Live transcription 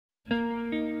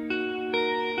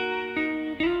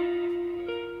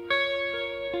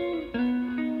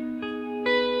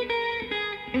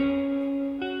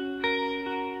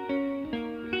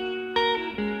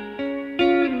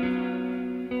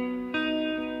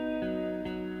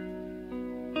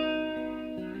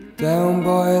Down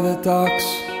by the docks,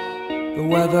 the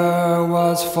weather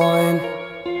was fine.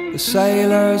 The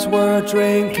sailors were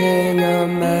drinking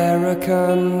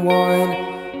American wine,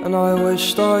 and I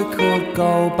wished I could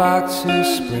go back to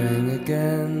spring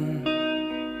again.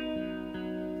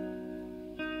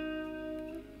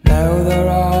 Now they're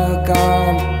all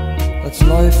gone, that's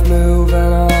life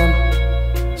moving on.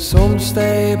 Some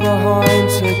stay behind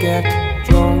to get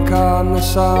drunk on the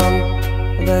song.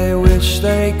 They wish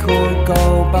they could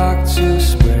go back to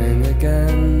spring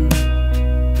again.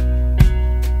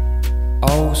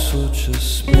 Oh, such a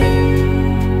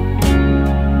spring.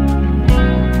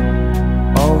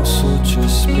 Oh, such a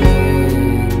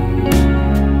spring.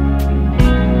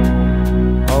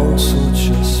 Oh, such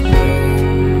a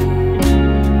spring.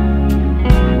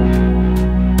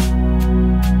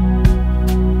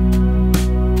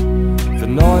 The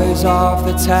noise of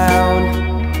the town,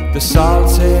 the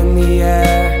salt in the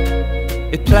air,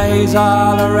 it plays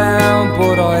all around,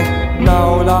 but I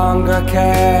no longer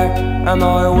care. And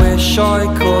I wish I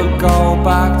could go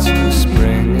back to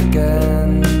spring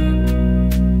again.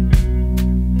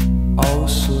 Oh,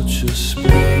 such a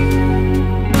spring.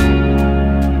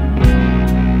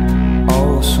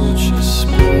 Oh, such a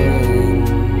spring.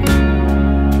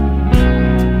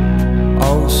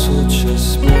 Oh, such a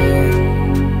spring.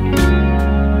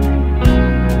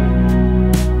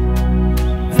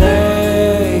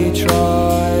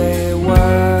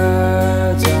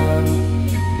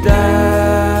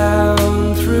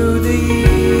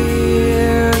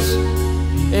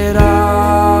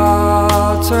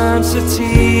 Turns to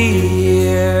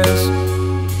tears.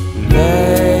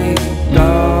 They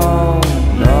don't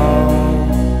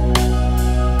know,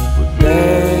 but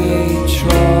they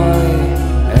try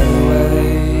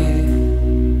anyway.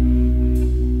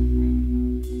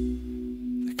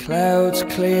 The clouds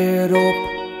cleared up,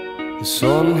 the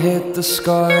sun hit the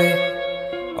sky.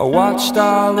 I watched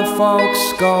all the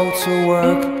folks go to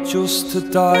work just to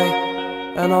die,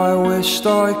 and I wished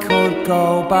I could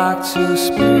go back to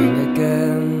spring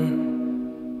again.